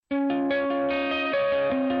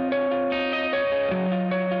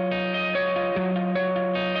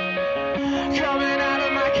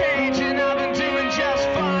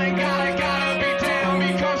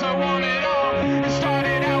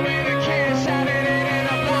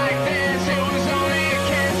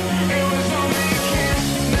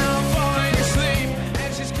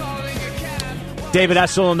David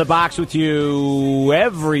Essel in the box with you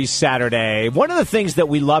every Saturday. One of the things that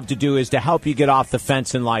we love to do is to help you get off the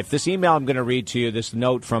fence in life. This email I'm going to read to you, this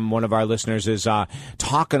note from one of our listeners is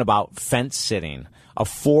talking about fence sitting, a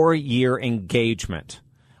 4-year engagement.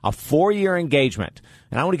 A 4-year engagement.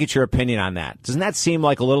 And I want to get your opinion on that. Doesn't that seem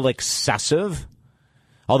like a little excessive?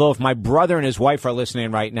 Although if my brother and his wife are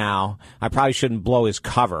listening right now, I probably shouldn't blow his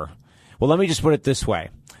cover. Well, let me just put it this way.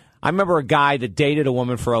 I remember a guy that dated a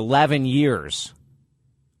woman for 11 years.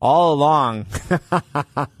 All along,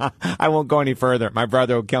 I won't go any further. My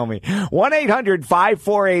brother will kill me.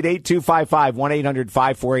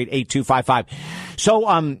 1-800-548-8255.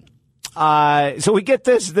 1-800-548-8255. So we get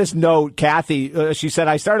this note, Kathy. She said,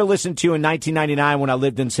 I started listening to you in 1999 when I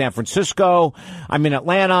lived in San Francisco. I'm in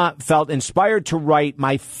Atlanta. Felt inspired to write.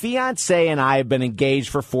 My fiance and I have been engaged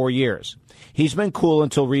for 4 years. He's been cool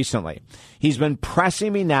until recently. He's been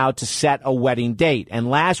pressing me now to set a wedding date, and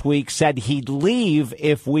last week said he'd leave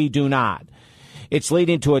if we do not. It's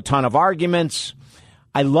leading to a ton of arguments.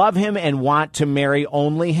 I love him and want to marry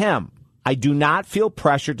only him. I do not feel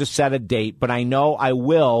pressure to set a date, but I know I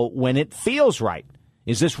will when it feels right.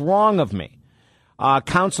 Is this wrong of me?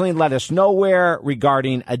 Counseling led us nowhere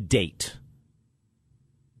regarding a date.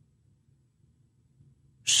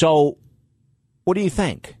 So, what do you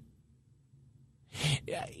think?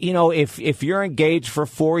 You know, if you're engaged for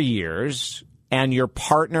 4 years and your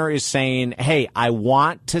partner is saying, hey, I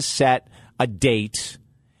want to set a date,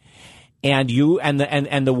 and you and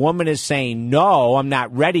the woman is saying, no, I'm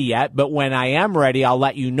not ready yet, but when I am ready, I'll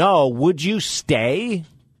let you know, would you stay?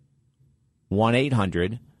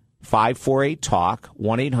 1-800-548-TALK,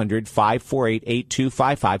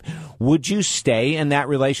 1-800-548-8255. Would you stay in that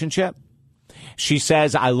relationship? She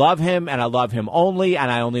says, I love him and I love him only,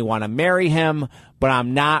 and I only want to marry him, but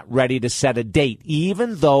I'm not ready to set a date,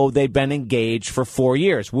 even though they've been engaged for 4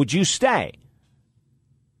 years. Would you stay?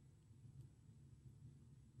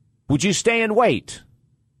 Would you stay and wait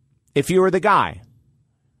if you were the guy?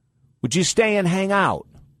 Would you stay and hang out?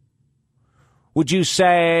 Would you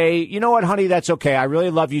say, you know what, honey, that's okay. I really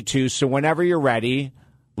love you too, so whenever you're ready,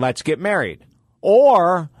 let's get married?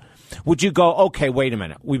 Or would you go, okay, wait a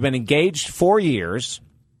minute. We've been engaged 4 years.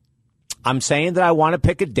 I'm saying that I want to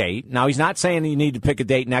pick a date. Now, he's not saying you need to pick a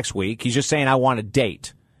date next week. He's just saying I want a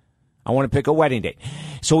date. I want to pick a wedding date.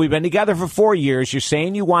 So we've been together for 4 years. You're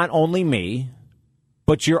saying you want only me,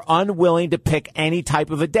 but you're unwilling to pick any type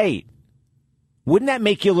of a date. Wouldn't that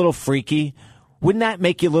make you a little freaky? Wouldn't that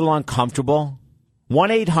make you a little uncomfortable?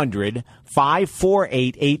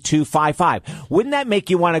 1-800-548-8255. Wouldn't that make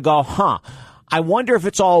you want to go, I wonder if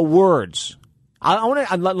it's all words.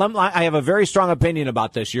 I have a very strong opinion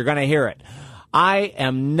about this. You're going to hear it. I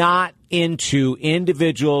am not into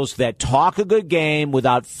individuals that talk a good game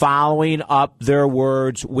without following up their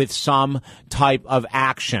words with some type of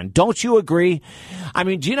action. Don't you agree? I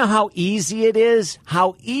mean, do you know how easy it is?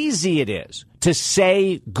 How easy it is to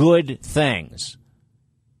say good things.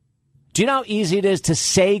 Do you know how easy it is to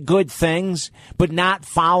say good things but not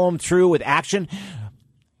follow them through with action?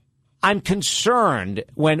 I'm concerned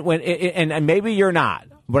and maybe you're not,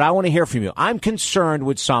 but I want to hear from you. I'm concerned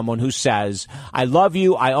with someone who says, I love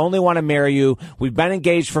you, I only want to marry you, we've been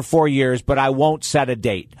engaged for 4 years, but I won't set a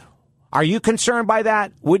date. Are you concerned by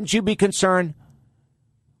that? Wouldn't you be concerned?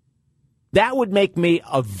 That would make me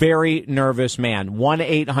a very nervous man.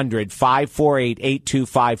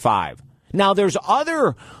 1-800-548-8255. Now, there's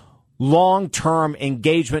other long-term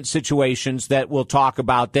engagement situations that we'll talk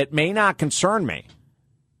about that may not concern me.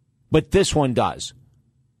 But this one does.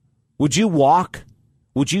 Would you walk?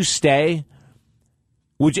 Would you stay?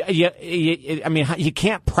 Would you? I mean, you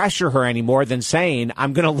can't pressure her any more than saying,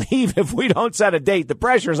 I'm going to leave if we don't set a date. The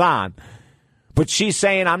pressure's on. But she's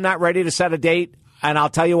saying, I'm not ready to set a date, and I'll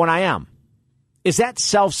tell you when I am. Is that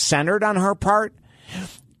self-centered on her part?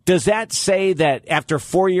 Does that say that after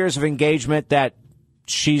 4 years of engagement that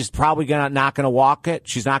she's probably not going to walk it?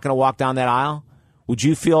 She's not going to walk down that aisle? Would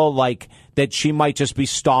you feel like that she might just be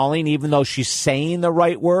stalling even though she's saying the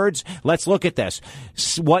right words? Let's look at this.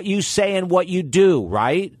 What you say and what you do,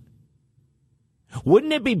 right?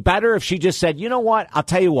 Wouldn't it be better if she just said, you know what? I'll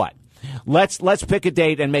tell you what. Let's pick a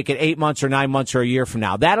date and make it 8 months or 9 months or a year from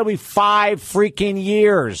now. That'll be 5 freaking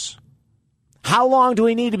years. How long do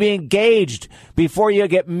we need to be engaged before you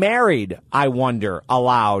get married, I wonder,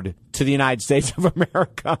 aloud to the United States of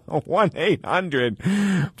America?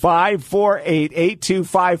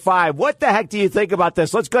 1-800-548-8255. What the heck do you think about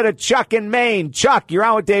this? Let's go to Chuck in Maine. Chuck, you're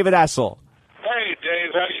on with David Essel. Hey,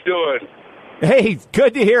 Dave. How you doing? Hey,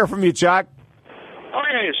 good to hear from you, Chuck.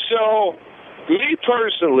 Okay, so me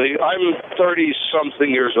personally, I'm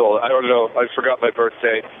 30-something years old. I don't know. I forgot my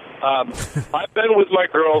birthday. I've been with my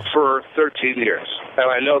girl for 13 years, and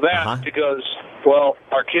I know that because, well,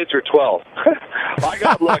 our kids are 12. I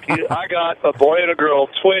got lucky. I got a boy and a girl,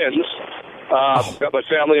 twins. Got my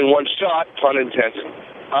family in one shot, pun intended.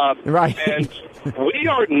 Right. And we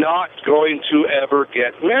are not going to ever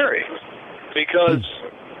get married because,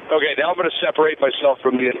 okay, now I'm going to separate myself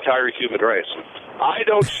from the entire human race. I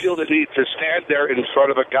don't feel the need to stand there in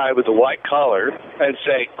front of a guy with a white collar and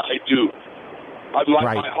say, I do.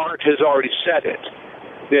 My heart has already said it.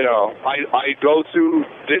 You know, I go through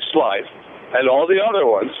this life and all the other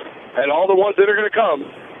ones and all the ones that are going to come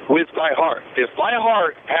with my heart. If my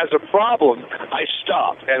heart has a problem, I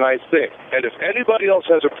stop and I think. And if anybody else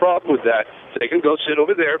has a problem with that, they can go sit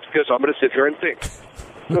over there because I'm going to sit here and think.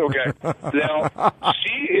 Okay. Now,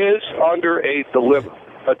 she is under a dilemma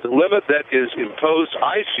that is imposed,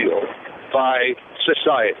 I feel, by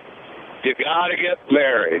society. You got to get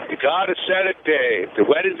married. You got to set a date. The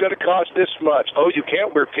wedding's going to cost this much. Oh, you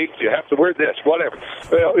can't wear pink. You have to wear this. Whatever.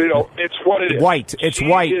 Well, you know, it's what it is. White. It's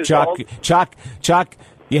white, Chuck. Chuck,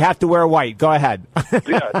 you have to wear white. Go ahead.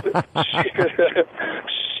 Yeah.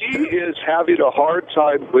 She is having a hard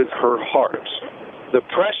time with her heart. The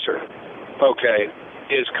pressure, okay,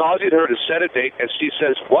 is causing her to set a date, and she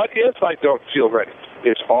says, what if I don't feel ready?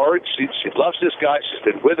 It's hard. She loves this guy. She's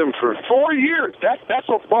been with him for 4 years. That's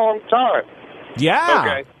a long time. Yeah.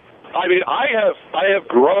 Okay. I mean, I have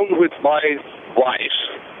grown with my wife,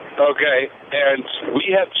 okay, and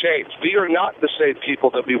we have changed. We are not the same people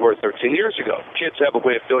that we were 13 years ago. Kids have a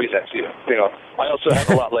way of doing that to you. You know, I also have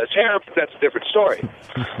a lot less hair, but that's a different story.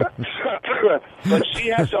 But she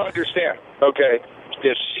has to understand, okay,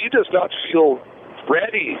 if she does not feel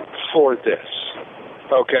ready for this,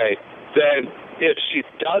 okay, then if she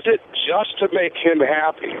does it just to make him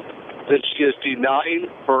happy, then she is denying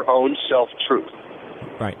her own self-truth.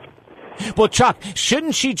 Right. Well, Chuck,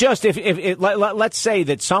 shouldn't she just, let's say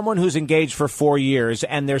that someone who's engaged for 4 years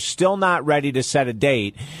and they're still not ready to set a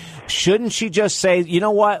date, shouldn't she just say, you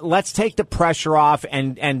know what, let's take the pressure off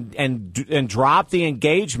and drop the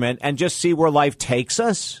engagement and just see where life takes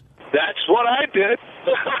us? That's what I did.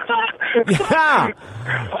 Yeah.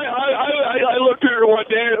 I looked at her one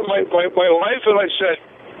day, my wife, and I said,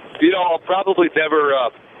 you know, I'll probably never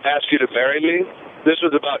ask you to marry me. This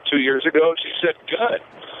was about 2 years ago. She said, good.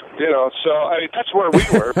 You know, so, I mean, that's where we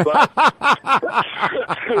were. But,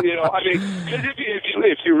 you know, I mean, cause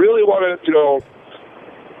if you really want to, you know,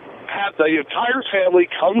 have the entire family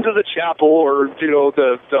come to the chapel or, you know,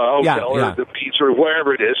 the hotel or the beach or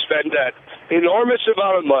wherever it is, spend that enormous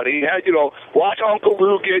amount of money, you know, watch Uncle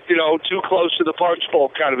Lou get, you know, too close to the punch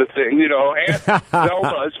bowl kind of a thing, you know, Aunt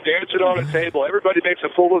Zelma's dancing on a table, everybody makes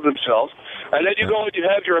a fool of themselves, and then you go and you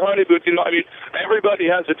have your honeymoon, you know, I mean,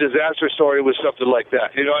 everybody has a disaster story with something like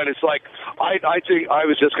that, you know, and it's like, I think I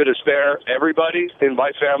was just going to spare everybody in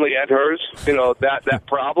my family and hers, you know, that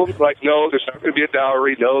problem, like, no, there's not going to be a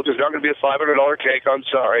dowry, no, there's not going to be a $500 cake, I'm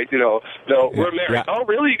sorry, you know, no, we're married. Oh,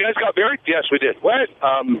 really? You guys got married? Yes, we did. When?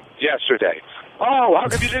 Yesterday. Oh, how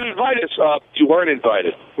come you didn't invite us? You weren't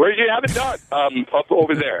invited. Where did you have it done? Up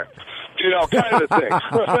over there. You know, kind of a thing.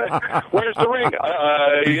 Where's the ring?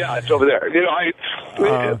 Yeah, it's over there. You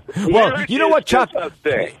know, well, you know what, Chuck?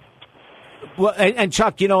 Well, and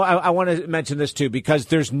Chuck, you know, I want to mention this too because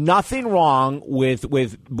there's nothing wrong with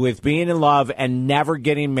being in love and never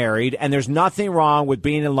getting married, and there's nothing wrong with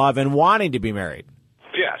being in love and wanting to be married.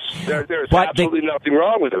 Yes, there's absolutely nothing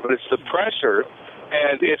wrong with it, but it's the pressure.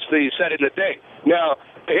 And it's the setting the date. Now,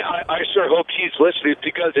 I sure hope he's listening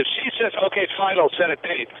because if she says, okay, fine, I'll set a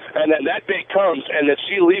date, and then that date comes and then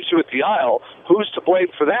she leaves you at the aisle, who's to blame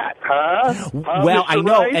for that? Huh? Well, I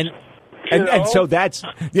know, Right? and so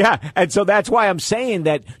that's why I'm saying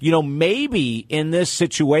that, you know, maybe in this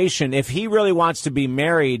situation, if he really wants to be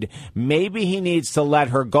married, maybe he needs to let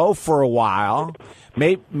her go for a while.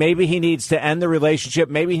 Maybe he needs to end the relationship.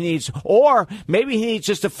 Maybe he needs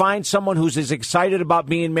just to find someone who's as excited about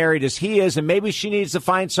being married as he is, and maybe she needs to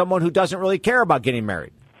find someone who doesn't really care about getting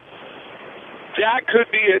married. That could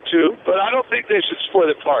be it too, but I don't think they should split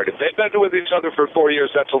apart. If they've been with each other for 4 years,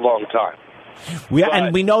 that's a long time.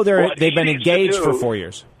 And we know they've been engaged for 4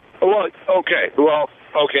 years. Well, okay,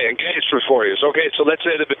 engaged for 4 years. Okay, so let's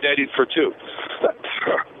say they've been dating for 2.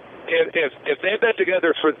 If they've been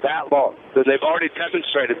together for that long, then they've already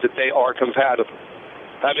demonstrated that they are compatible.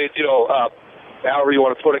 I mean, you know, however you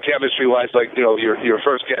want to put it chemistry-wise, like, you know, your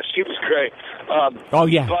first guest, she was great. Oh,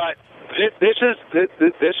 yeah. But this is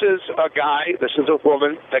a guy, this is a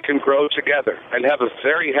woman that can grow together and have a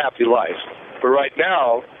very happy life. But right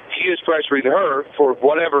now, he is pressuring her for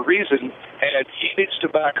whatever reason, and he needs to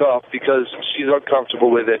back off because she's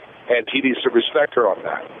uncomfortable with it, and he needs to respect her on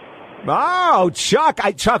that. Oh, Chuck,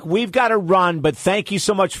 we've got to run, but thank you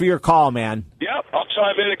so much for your call, man. Yep, I'll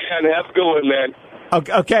chime in again. Have a good one, man.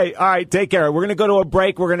 Okay, all right, take care. We're going to go to a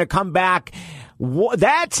break. We're going to come back.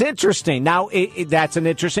 That's interesting. Now, that's an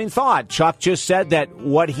interesting thought. Chuck just said that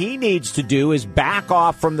what he needs to do is back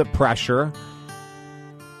off from the pressure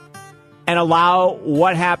and allow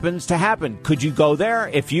what happens to happen. Could you go there?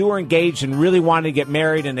 If you were engaged and really wanted to get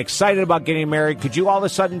married and excited about getting married, could you all of a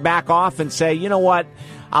sudden back off and say, you know what,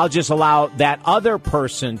 I'll just allow that other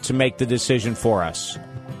person to make the decision for us?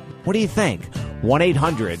 What do you think?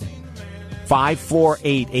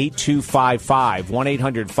 1-800-548-8255.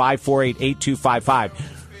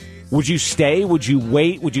 1-800-548-8255. Would you stay? Would you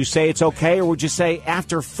wait? Would you say it's okay? Or would you say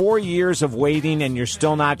after 4 years of waiting and you're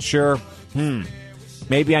still not sure,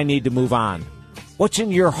 maybe I need to move on? What's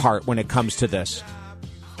in your heart when it comes to this?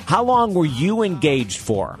 How long were you engaged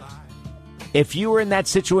for? If you were in that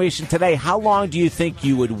situation today, how long do you think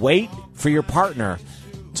you would wait for your partner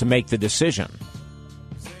to make the decision?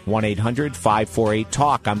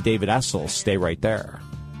 1-800-548-TALK. I'm David Essel. Stay right there.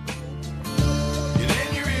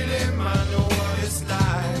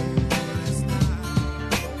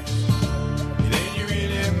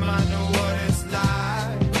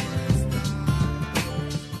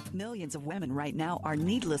 Millions of women right now are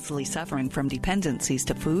needlessly suffering from dependencies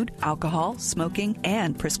to food, alcohol, smoking,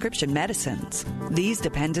 and prescription medicines. These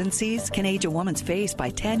dependencies can age a woman's face by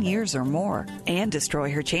 10 years or more and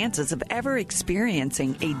destroy her chances of ever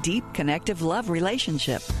experiencing a deep, connective love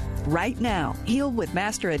relationship. Right now, heal with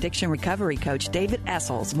Master Addiction Recovery Coach David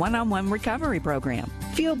Essel's one-on-one recovery program.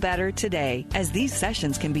 Feel better today, as these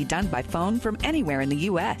sessions can be done by phone from anywhere in the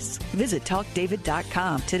U.S. Visit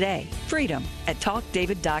TalkDavid.com today. Freedom at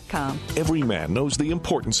TalkDavid.com. Every man knows the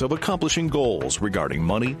importance of accomplishing goals regarding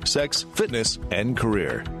money, sex, fitness, and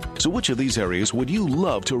career. So which of these areas would you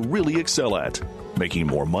love to really excel at? Making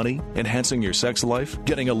more money, enhancing your sex life,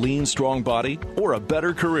 getting a lean, strong body, or a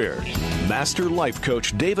better career? Master Life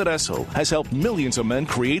Coach David Essel has helped millions of men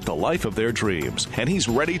create the life of their dreams, and he's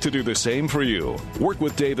ready to do the same for you. Work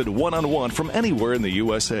with David one-on-one from anywhere in the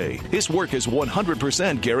USA. His work is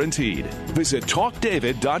 100% guaranteed. Visit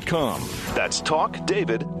TalkDavid.com. That's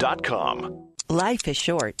TalkDavid.com. Life is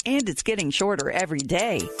short, and it's getting shorter every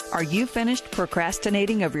day. Are you finished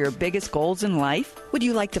procrastinating over your biggest goals in life? Would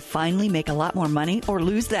you like to finally make a lot more money or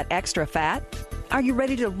lose that extra fat? Are you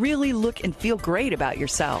ready to really look and feel great about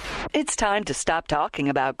yourself? It's time to stop talking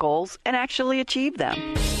about goals and actually achieve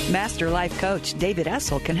them. Master Life Coach David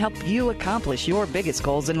Essel can help you accomplish your biggest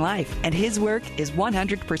goals in life, and his work is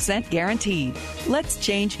 100% guaranteed. Let's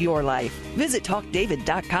change your life. Visit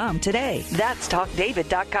TalkDavid.com today. That's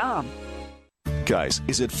TalkDavid.com. Guys,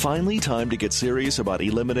 is it finally time to get serious about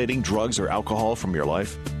eliminating drugs or alcohol from your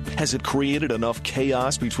life? Has it created enough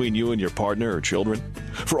chaos between you and your partner or children?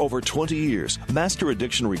 For over 20 years, Master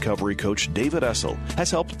Addiction Recovery Coach David Essel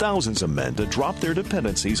has helped thousands of men to drop their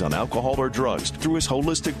dependencies on alcohol or drugs through his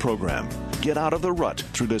holistic program. Get out of the rut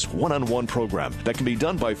through this one-on-one program that can be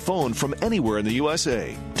done by phone from anywhere in the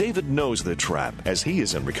USA. David knows the trap, as he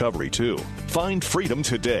is in recovery too. Find freedom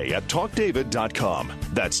today at TalkDavid.com.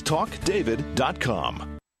 That's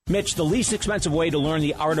TalkDavid.com. Mitch, the least expensive way to learn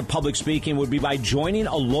the art of public speaking would be by joining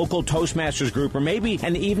a local Toastmasters group or maybe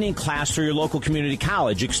an evening class through your local community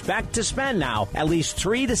college. Expect to spend now at least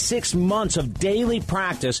 3 to 6 months of daily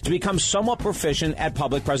practice to become somewhat proficient at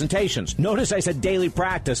public presentations. Notice I said daily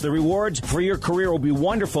practice. The rewards for your career will be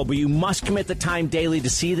wonderful, but you must commit the time daily to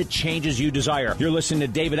see the changes you desire. You're listening to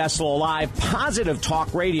David Essel Alive, Positive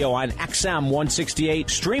Talk Radio on XM 168,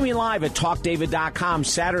 streaming live at TalkDavid.com,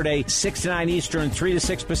 Saturday, 6 to 9 Eastern, 3 to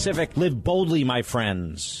 6 Pacific. Live boldly, my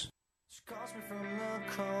friends. She calls me from the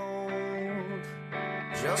cold.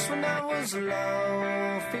 Just when I was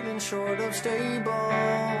low, feeling short of stable.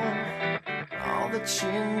 All that she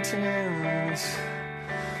intends,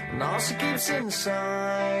 and all she keeps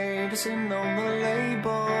inside is in on the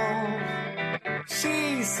label.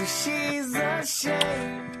 She's ashamed.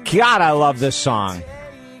 God, I love this song.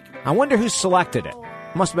 I wonder who selected it.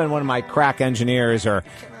 Must have been one of my crack engineers or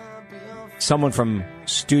someone from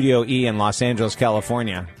Studio E in Los Angeles,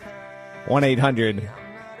 California.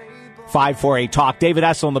 1-800-548-TALK. David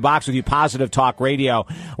Essel in the box with you, Positive Talk Radio.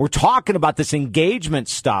 We're talking about this engagement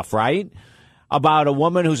stuff, right? About a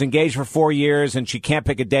woman who's engaged for 4 years and she can't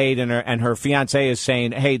pick a date, and her fiancé is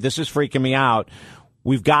saying, hey, this is freaking me out.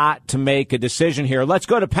 We've got to make a decision here. Let's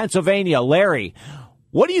go to Pennsylvania. Larry,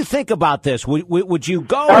 what do you think about this? Would you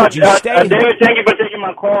go? Would you stay? David, thank you for taking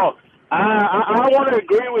my call. I want to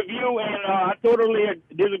agree with you, and I totally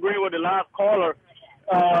disagree with the last caller.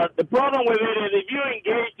 The problem with it is if you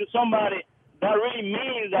engage to somebody, that really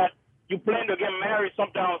means that you plan to get married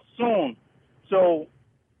sometime soon. So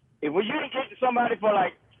if you engage to somebody for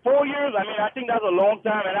like 4 years, I mean, I think that's a long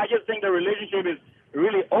time, and I just think the relationship is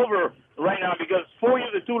really over right now because 4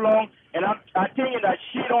 years is too long, and I think that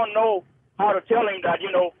she don't know how to tell him that,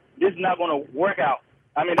 this is not going to work out.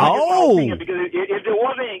 I mean, that's just what I'm thinking, because if it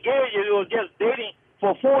wasn't engaged, if it was just dating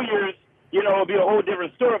for 4 years, it would be a whole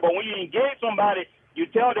different story. But when you engage somebody, you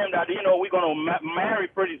tell them that, we're going to marry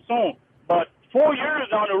pretty soon. But 4 years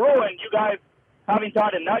down the road and you guys haven't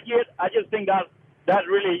tied a knot yet, I just think that's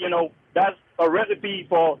really, that's a recipe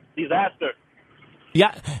for disaster.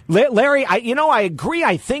 Yeah, Larry, I agree.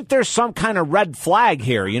 I think there's some kind of red flag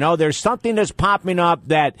here. There's something that's popping up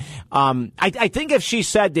that I think if she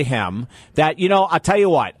said to him that, I'll tell you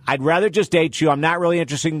what, I'd rather just date you. I'm not really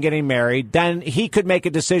interested in getting married. Then he could make a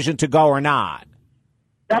decision to go or not.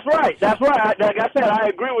 That's right. Like I said, I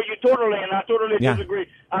agree with you totally, and I totally disagree.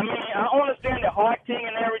 I mean, I understand the heart thing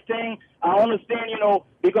and everything. I understand,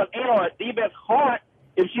 because, at deepest heart,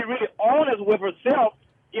 if she really honest with herself,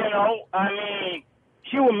 I mean,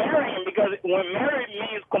 she will marry him because when marriage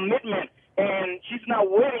means commitment, and she's not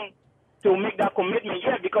willing to make that commitment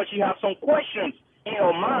yet because she has some questions in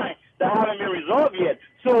her mind that haven't been resolved yet.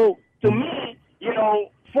 So to me, 4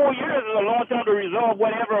 years is a long time to resolve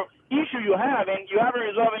whatever issue you have, and you haven't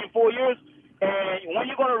resolved it in 4 years. And when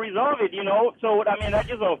you're going to resolve it, so I mean that's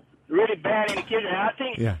just a really bad indication. And I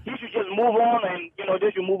think he should just move on, and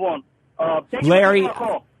they should move on. Thank Larry. You for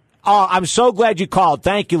call. Oh, I'm so glad you called.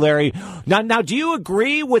 Thank you, Larry. Now, do you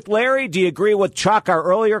agree with Larry? Do you agree with Chuck, our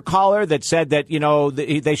earlier caller, that said that,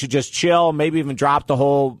 they should just chill, maybe even drop the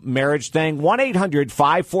whole marriage thing?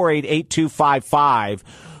 1-800-548-8255.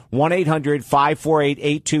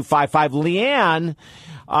 1-800-548-8255. Leanne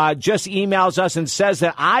just emails us and says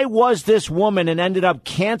that I was this woman and ended up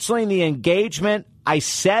canceling the engagement. I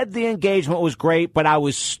said the engagement was great, but I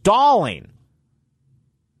was stalling.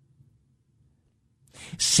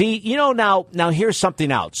 See, now here's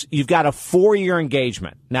something else. You've got a 4-year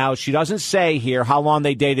engagement. Now, she doesn't say here how long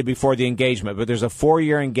they dated before the engagement, but there's a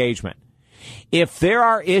 4-year engagement. If there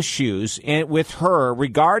are issues with her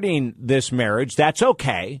regarding this marriage, that's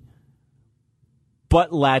okay.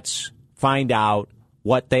 But let's find out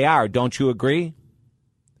what they are. Don't you agree?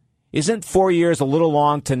 Isn't 4 years a little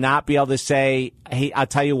long to not be able to say, hey, I'll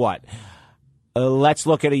tell you what, let's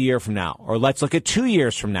look at a year from now, or let's look at 2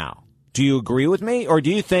 years from now? Do you agree with me? Or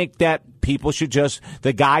do you think that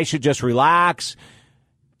the guy should just relax,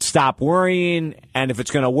 stop worrying, and if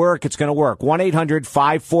it's going to work, it's going to work?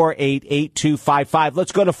 1-800-548-8255.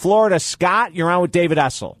 Let's go to Florida. Scott, you're on with David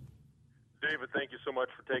Essel. David, thank you so much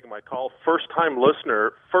for taking my call. First-time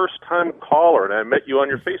listener, first-time caller, and I met you on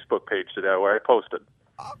your Facebook page today where I posted.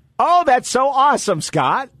 Oh, that's so awesome,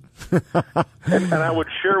 Scott. and I would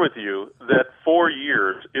share with you that 4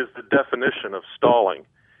 years is the definition of stalling.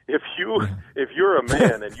 If you're a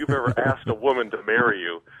man and you've ever asked a woman to marry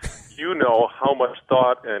you, you know how much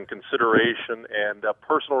thought and consideration and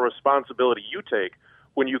personal responsibility you take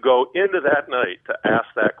when you go into that night to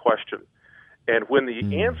ask that question. And when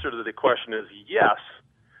the answer to the question is yes,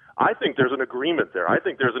 I think there's an agreement there. I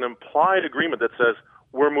think there's an implied agreement that says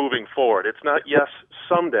we're moving forward. It's not yes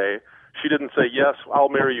someday. She didn't say yes, I'll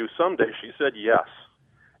marry you someday. She said yes.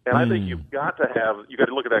 And I think you've got to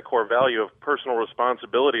look at that core value of personal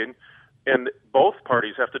responsibility, and both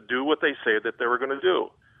parties have to do what they say that they were going to do.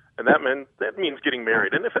 And that means getting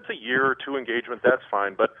married. And if it's a year or two engagement, that's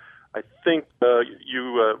fine. But I think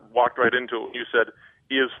you walked right into it when you said,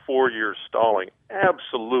 is 4 years stalling?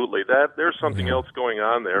 Absolutely. There's something else going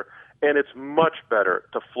on there, and it's much better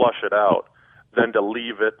to flush it out than to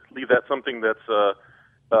leave that something that's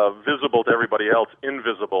visible to everybody else,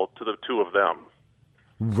 invisible to the two of them.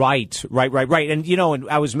 Right. And, and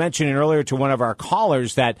I was mentioning earlier to one of our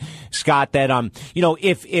callers that, Scott, that,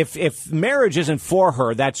 if marriage isn't for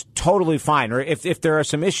her, that's totally fine. Or if there are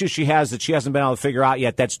some issues she has that she hasn't been able to figure out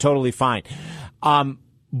yet, that's totally fine.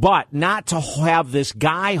 But not to have this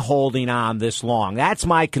guy holding on this long. That's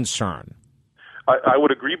my concern. I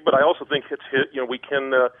would agree, but I also think we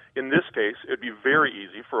can, in this case, it'd be very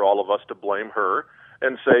easy for all of us to blame her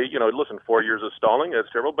and say, listen, 4 years of stalling, that's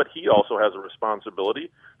terrible, but he also has a responsibility.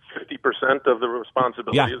 50% of the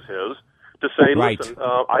responsibility is his to say, listen,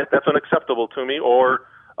 that's unacceptable to me, or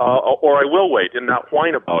I will wait and not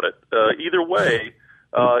whine about it. Either way,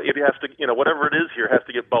 it has to, whatever it is here has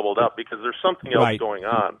to get bubbled up because there's something else going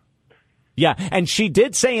on. Yeah, and she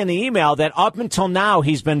did say in the email that up until now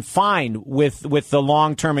he's been fine with the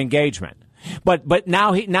long-term engagement. But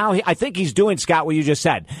now he I think he's doing, Scott, what you just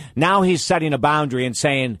said. Now he's setting a boundary and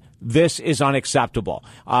saying this is unacceptable,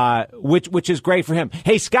 which is great for him.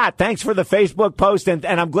 Hey, Scott, thanks for the Facebook post, and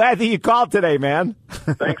I'm glad that you called today, man.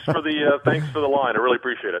 Thanks for the line. I really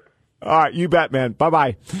appreciate it. All right, you bet, man.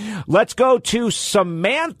 Bye-bye. Let's go to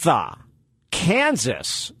Samantha,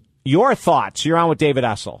 Kansas. Your thoughts. You're on with David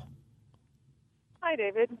Essel. Hi,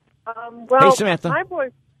 David. Hey, Samantha.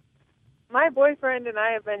 My boyfriend and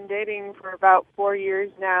I have been dating for about 4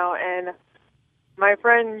 years now, and my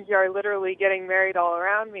friends are literally getting married all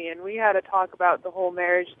around me, and we had a talk about the whole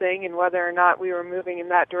marriage thing and whether or not we were moving in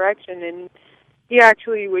that direction, and he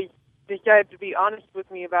actually decided to be honest with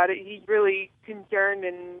me about it. He's really concerned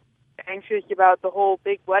and anxious about the whole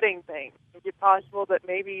big wedding thing. Is it possible that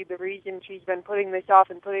maybe the reason she's been putting this off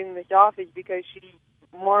is because she's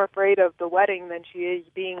more afraid of the wedding than she is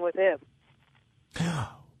being with him?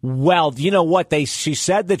 Well, you know what? She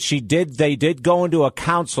said that they did go into a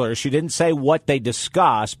counselor. She didn't say what they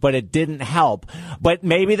discussed, but it didn't help. But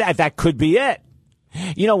maybe that could be it.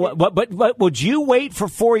 You know what? But would you wait for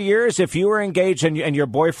 4 years if you were engaged and your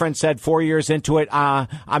boyfriend said 4 years into it,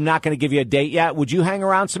 I'm not going to give you a date yet? Would you hang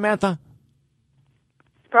around, Samantha?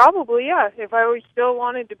 Probably, yeah, if I still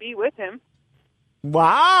wanted to be with him.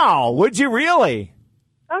 Wow. Would you really?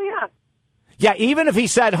 Oh, yeah. Yeah, even if he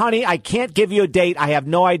said, honey, I can't give you a date. I have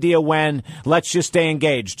no idea when. Let's just stay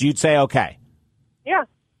engaged. You'd say okay. Yeah,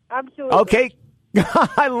 absolutely. Okay.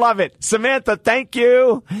 I love it. Samantha, thank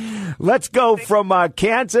you. Let's go from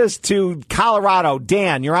Kansas to Colorado.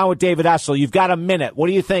 Dan, you're on with David Essel. You've got a minute. What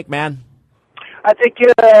do you think, man? I think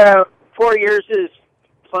 4 years is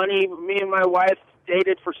plenty. Me and my wife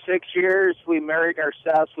dated for 6 years. We married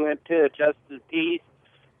ourselves. We went to Justice Peace,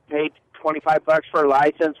 paid $25 for a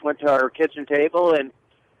license, went to our kitchen table, and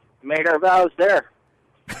made our vows there.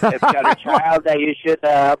 If you got a child, that you should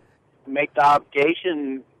make the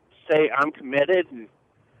obligation, say, I'm committed, and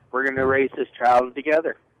we're going to raise this child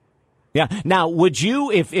together. Yeah. Now, would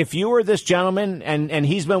you, if you were this gentleman and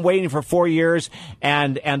he's been waiting for 4 years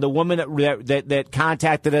and the woman that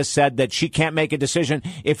contacted us said that she can't make a decision,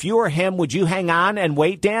 if you were him, would you hang on and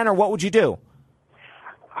wait, Dan, or what would you do?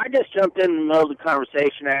 I just jumped in the middle of the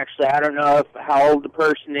conversation, actually. I don't know how old the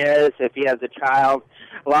person is, if he has a child.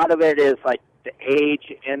 A lot of it is like the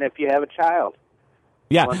age and if you have a child.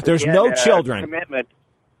 Yeah, Once there's again, no children. Commitment.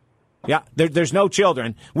 Yeah, there's no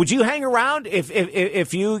children. Would you hang around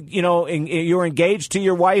if you were engaged to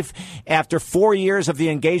your wife after 4 years of the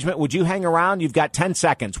engagement? Would you hang around? You've got 10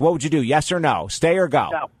 seconds. What would you do? Yes or no? Stay or go?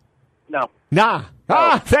 No. Nah.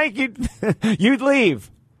 No. Thank you. You'd leave.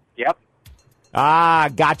 Yep.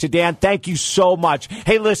 Gotcha, Dan. Thank you so much.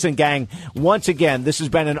 Hey, listen, gang, once again, this has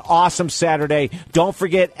been an awesome Saturday. Don't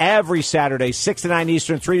forget, every Saturday, 6 to 9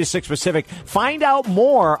 Eastern, 3 to 6 Pacific. Find out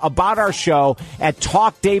more about our show at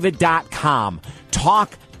TalkDavid.com.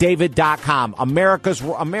 TalkDavid.com.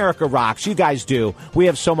 America rocks. You guys do. We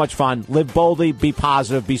have so much fun. Live boldly, be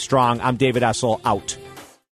positive, be strong. I'm David Essel, out.